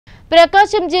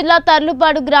ప్రకాశం జిల్లా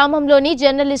తర్లుపాడు గ్రామంలోని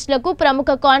జర్నలిస్టులకు ప్రముఖ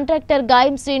కాంట్రాక్టర్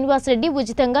గాయం శ్రీనివాస్ రెడ్డి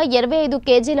ఉచితంగా 25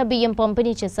 కేజీల బియ్యం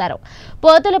పంపిణీ చేశారు.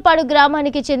 పోతలపాడు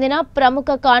గ్రామానికి చెందిన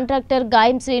ప్రముఖ కాంట్రాక్టర్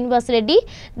గాయం శ్రీనివాస్ రెడ్డి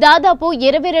దాదాపు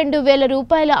 22,000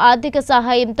 రూపాయల ఆర్థిక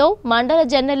సహాయంతో మండల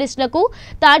జర్నలిస్టులకు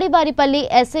తాడివారిపల్లి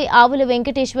ఎస్ఐ ఆవుల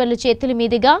వెంకటేశ్వర్లు చేతుల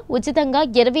మీదుగా ఉచితంగా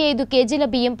 25 కేజీల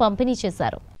బియ్యం పంపిణీ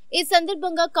చేశారు. ఈ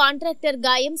సందర్భంగా కాంట్రాక్టర్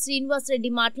గాయం శ్రీనివాస్ రెడ్డి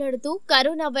మాట్లాడుతూ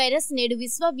కరోనా వైరస్ నేడు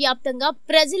విశ్వవ్యాప్తంగా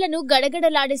ప్రజలను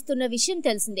గడగడలాడిస్తున్న విషయం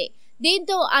తెలిసిందే.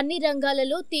 దీంతో అన్ని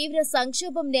రంగాలలో తీవ్ర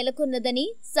సంక్షోభం నెలకొన్నదని,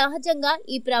 సహజంగా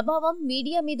ఈ ప్రభావం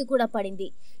మీడియా మీద కూడా పడింది.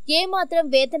 ఏమాత్రం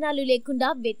వేతనాలు లేకుండా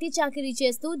వెట్టి చాకిరీ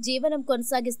చేస్తూ జీవనం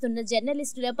కొనసాగిస్తున్న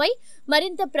జర్నలిస్టులపై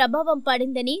మరింత ప్రభావం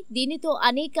పడిందని, దీనితో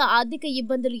అనేక ఆర్థిక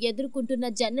ఇబ్బందులు ఎదుర్కొంటున్న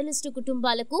జర్నలిస్టు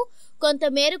కుటుంబాలకు కొంత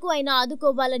మేరకు అయినా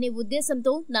ఆదుకోవాలనే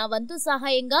ఉద్దేశంతో నా వంతు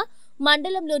సహాయంగా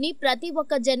మండలంలోని ప్రతి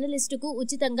ఒక్క జర్నలిస్టుకు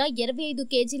ఉచితంగా 25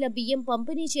 కేజీల బియ్యం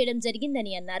పంపిణీ చేయడం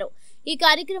జరిగిందని అన్నారు. ఈ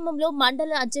కార్యక్రమంలో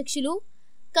మండల అధ్యక్షులు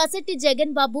కసెట్టి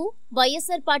జగన్ బాబు,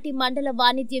 వైఎస్ఆర్ పార్టీ మండల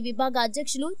వాణిజ్య విభాగ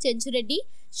అధ్యక్షులు చెంచురెడ్డి,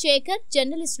 శేఖర్,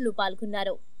 జర్నలిస్టులు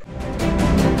పాల్గొన్నారు.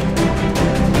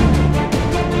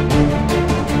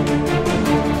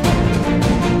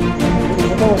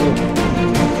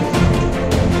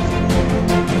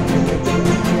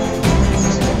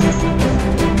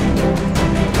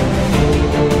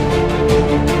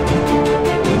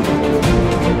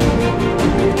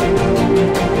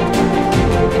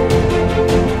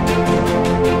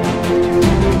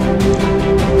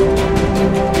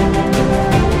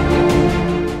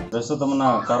 ప్రస్తుతం ఉన్న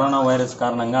కరోనా వైరస్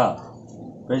కారణంగా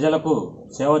ప్రజలకు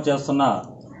సేవ చేస్తున్న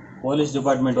పోలీస్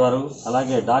డిపార్ట్మెంట్ వారు,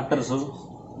 అలాగే డాక్టర్స్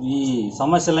ఈ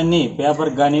సమస్యలన్నీ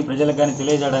పేపర్కి కానీ ప్రజలకు కానీ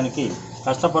తెలియజేయడానికి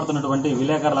కష్టపడుతున్నటువంటి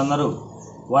విలేకరులందరూ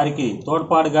వారికి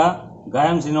తోడ్పాటుగా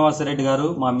గాయం శ్రీనివాసరెడ్డి గారు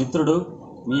మా మిత్రుడు,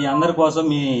 మీ అందరి కోసం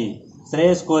మీ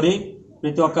శ్రేయస్ కోరి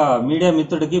ప్రతి ఒక్క మీడియా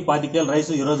మిత్రుడికి 25 కేజీల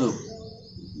రైసు ఈరోజు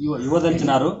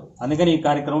ఇవ్వదలిచినారు. అందుకని ఈ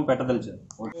కార్యక్రమం పెట్టదలిచారు.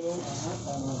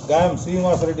 గాయం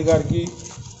శ్రీనివాసరెడ్డి గారికి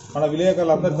మన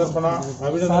విలేకరులందరి తరఫున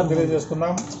అభినందనలు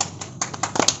తెలియజేస్తున్నాం.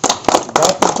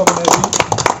 దాతృత్వం అనేది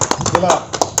ఇలా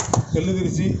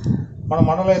వెల్లువిరిచి మన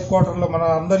మండల హెడ్ క్వార్టర్లో మన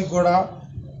అందరికీ కూడా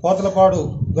పోతలపాడు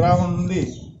గ్రామం నుండి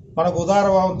మనకు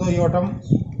ఉదారభావంతో ఇవ్వటం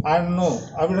ఆయనను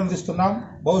అభినందిస్తున్నాం.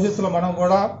 భవిష్యత్తులో మనం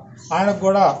కూడా ఆయనకు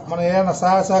కూడా మన ఏమైనా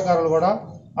సహాయ సహకారాలు కూడా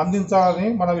అందించాలని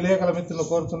మన విలేకరుల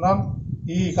మిత్రులను కోరుతున్నాం.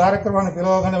 ఈ కార్యక్రమాన్ని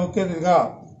పిలవగానే ముఖ్య అతిథిగా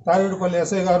తాడివారిపల్లి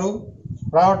ఎస్ఐ గారు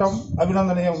రావటం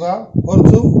అభినందనీయంగా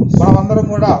కోరుతూ మనమందరం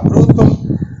కూడా ప్రభుత్వం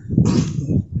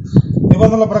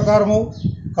నిబంధనల ప్రకారము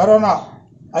కరోనా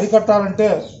అరికట్టాలంటే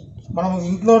మనం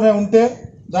ఇంట్లోనే ఉంటే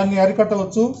దాన్ని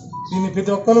అరికట్టవచ్చు. దీన్ని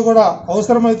ప్రతి ఒక్కరు కూడా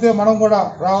అవసరమైతే మనం కూడా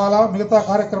రావాలా. మిగతా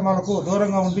కార్యక్రమాలకు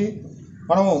దూరంగా ఉండి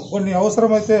మనము కొన్ని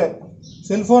అవసరమైతే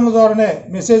సెల్ ఫోన్ల ద్వారానే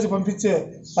మెసేజ్ పంపించే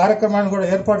కార్యక్రమాన్ని కూడా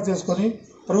ఏర్పాటు చేసుకొని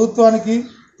ప్రభుత్వానికి,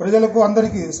 ప్రజలకు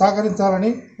అందరికీ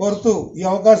సహకరించాలని కోరుతూ ఈ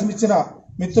అవకాశం ఇచ్చిన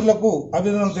మిత్రులకు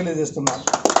అభినందనలు తెలియజేస్తున్నాను.